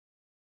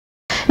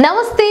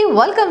నమస్తే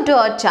welcome to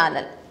our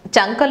channel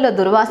చంకల్లో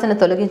దుర్వాసన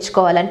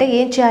తొలగించుకోవాలంటే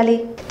ఏం చేయాలి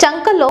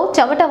చంకల్లో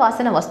చెమట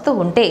వాసన వస్తూ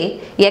ఉంటే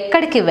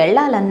ఎక్కడికి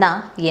వెళ్ళాలన్నా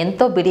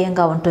ఎంతో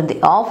బిడియంగా ఉంటుంది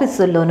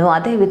ఆఫీసుల్లోనూ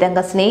అదే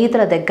విధంగా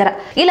స్నేహితుల దగ్గర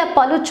ఇలా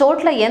పలు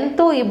చోట్ల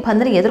ఎంతో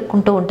ఇబ్బందిని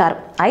ఎదుర్కొంటూ ఉంటారు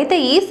అయితే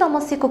ఈ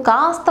సమస్యకు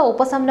కాస్త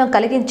ఉపశమనం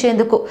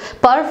కలిగించేందుకు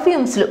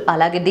పర్ఫ్యూమ్స్లు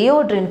అలాగే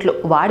డియోడ్రెంట్లు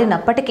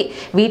వాడినప్పటికీ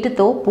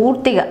వీటితో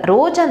పూర్తిగా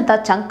రోజంతా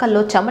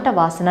చంకల్లో చెమట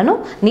వాసనను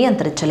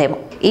నియంత్రించలేము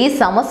ఈ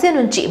సమస్య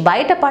నుంచి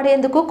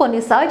బయటపడేందుకు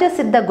కొన్ని సహజ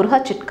సిద్ధ గృహ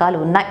చిట్కాలు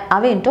ఉన్నాయి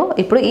అవేంటో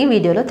ఇప్పుడు ఈ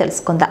వీడియోలో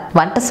తెలుసుకుందాం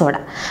వంట సోడా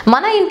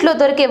మన ఇంట్లో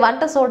దొరికే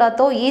వంట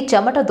సోడాతో ఈ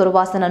చెమట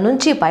దుర్వాసన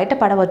నుంచి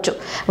బయటపడవచ్చు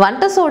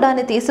వంట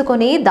సోడాని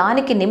తీసుకొని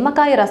దానికి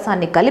నిమ్మకాయ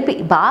రసాన్ని కలిపి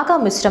బాగా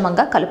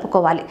మిశ్రమంగా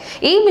కలుపుకోవాలి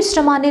ఈ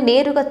మిశ్రమాన్ని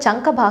నేరుగా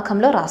చంక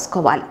భాగంలో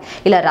రాసుకోవాలి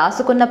ఇలా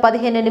రాసుకున్న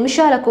 15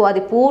 నిమిషాలకు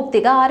అది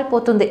పూర్తిగా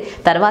ఆరిపోతుంది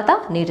తర్వాత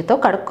నీటితో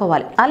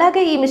కడుక్కోవాలి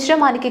అలాగే ఈ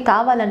మిశ్రమానికి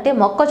కావాలంటే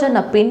మొక్కజొన్న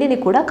పిండిని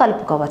కూడా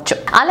కలుపుకోవచ్చు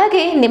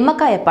అలాగే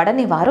నిమ్మకాయ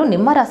పడని వారు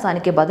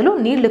నిమ్మరసానికి బదులు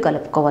నీళ్లు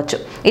కలుపుకోవచ్చు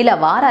ఇలా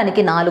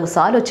వారానికి 4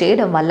 సార్లు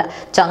చేయడం వల్ల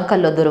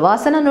చంకల్లో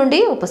దుర్వాసన నుండి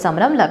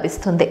ఉపశమనం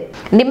లభిస్తుంది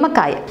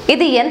నిమ్మకాయ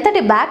ఇది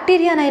ఎంతటి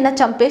బ్యాక్టీరియానైనా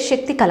చంపే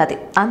శక్తి కలది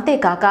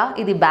అంతేకాక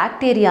ఇది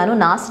బ్యాక్టీరియాను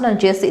నాశనం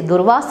చేసి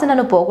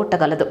దుర్వాసనను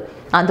పోగొట్టగలదు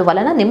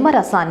అందువలన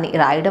నిమ్మరసాన్ని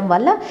రాయడం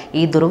వల్ల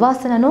ఈ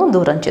దుర్వాసనను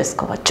దూరం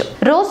చేసుకోవచ్చు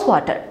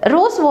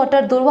రోజ్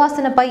వాటర్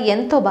దుర్వాసనపై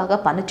ఎంతో బాగా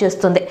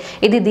పనిచేస్తుంది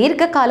ఇది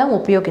దీర్ఘకాలం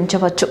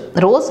ఉపయోగించవచ్చు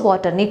రోజ్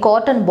వాటర్ని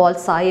కాటన్ బాల్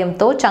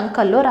సాయంతో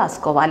చంకల్లో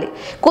రాసుకోవాలి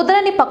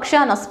కుదరని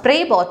పక్షాన స్ప్రే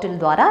బాటిల్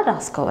ద్వారా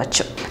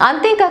రాసుకోవచ్చు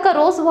అంతేకాక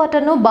రోజ్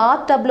వాటర్ను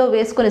బాత్ టబ్లో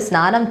వేసుకుని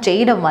స్నానం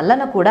చేయడం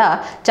వలన కూడా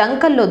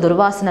చంకల్లో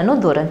దుర్వాసనను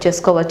దూరం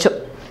చేసుకోవచ్చు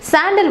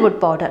శాండల్వుడ్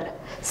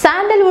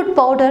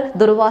పౌడర్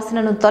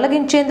దుర్వాసనను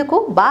తొలగించేందుకు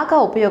బాగా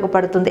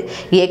ఉపయోగపడుతుంది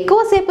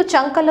ఎక్కువసేపు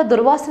చంకల్లో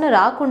దుర్వాసన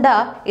రాకుండా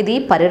ఇది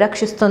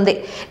పరిరక్షిస్తుంది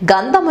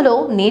గంధములో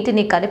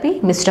నీటిని కలిపి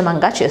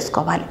మిశ్రమంగా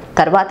చేసుకోవాలి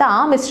తర్వాత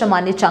ఆ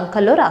మిశ్రమాన్ని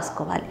చంకల్లో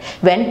రాసుకోవాలి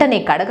వెంటనే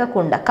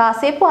కడగకుండా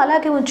కాసేపు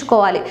అలాగే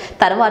ఉంచుకోవాలి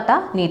తర్వాత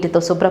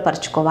నీటితో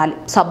శుభ్రపరచుకోవాలి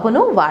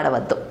సబ్బును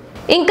వాడవద్దు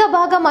ఇంకా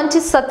బాగా మంచి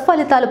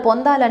సత్ఫలితాలు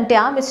పొందాలంటే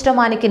ఆ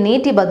మిశ్రమానికి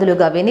నీటి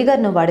బదులుగా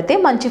వెనిగర్ను వాడితే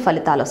మంచి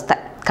ఫలితాలు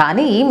వస్తాయి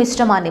కానీ ఈ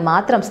మిశ్రమాన్ని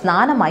మాత్రం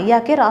స్నానం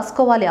అయ్యాకే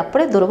రాసుకోవాలి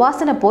అప్పుడే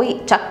దుర్వాసన పోయి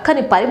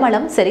చక్కని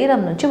పరిమళం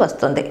శరీరం నుంచి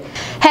వస్తుంది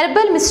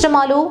హెర్బల్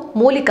మిశ్రమాలు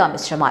మూలికా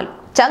మిశ్రమాలు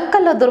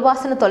చంకల్లో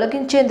దుర్వాసన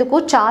తొలగించేందుకు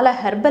చాలా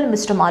హెర్బల్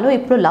మిశ్రమాలు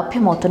ఇప్పుడు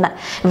లభ్యమవుతున్నాయి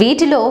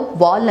వీటిలో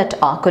వాల్నట్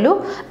ఆకులు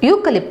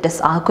యూకలిప్టస్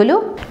ఆకులు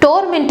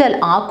టోర్మెంటల్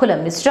ఆకుల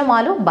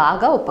మిశ్రమాలు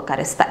బాగా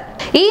ఉపకరిస్తాయి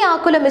ఈ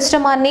ఆకుల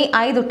మిశ్రమాన్ని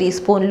 5 టీ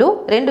స్పూన్లు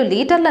 2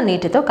 లీటర్ల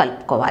నీటితో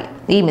కలుపుకోవాలి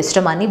ఈ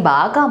మిశ్రమాన్ని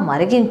బాగా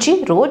మరిగించి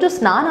రోజు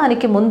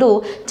స్నానానికి ముందు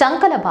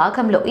చంకల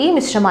భాగంలో ఈ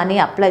మిశ్రమాన్ని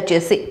అప్లై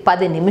చేసి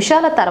 10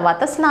 నిమిషాల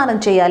తర్వాత స్నానం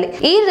చేయాలి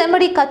ఈ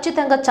రెమెడీ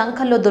ఖచ్చితంగా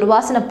చంకల్లో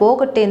దుర్వాసన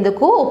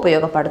పోగొట్టేందుకు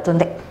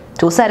ఉపయోగపడుతుంది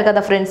చూసారు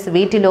కదా ఫ్రెండ్స్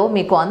వీటిలో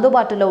మీకు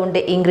అందుబాటులో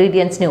ఉండే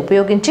ఇంగ్రీడియంట్స్ని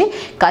ఉపయోగించి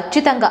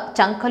ఖచ్చితంగా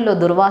చంకల్లో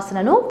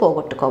దుర్వాసనను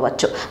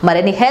పోగొట్టుకోవచ్చు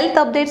మరిన్ని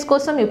హెల్త్ అప్డేట్స్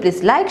కోసం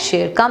please like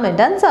share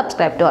comment and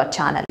subscribe to our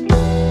channel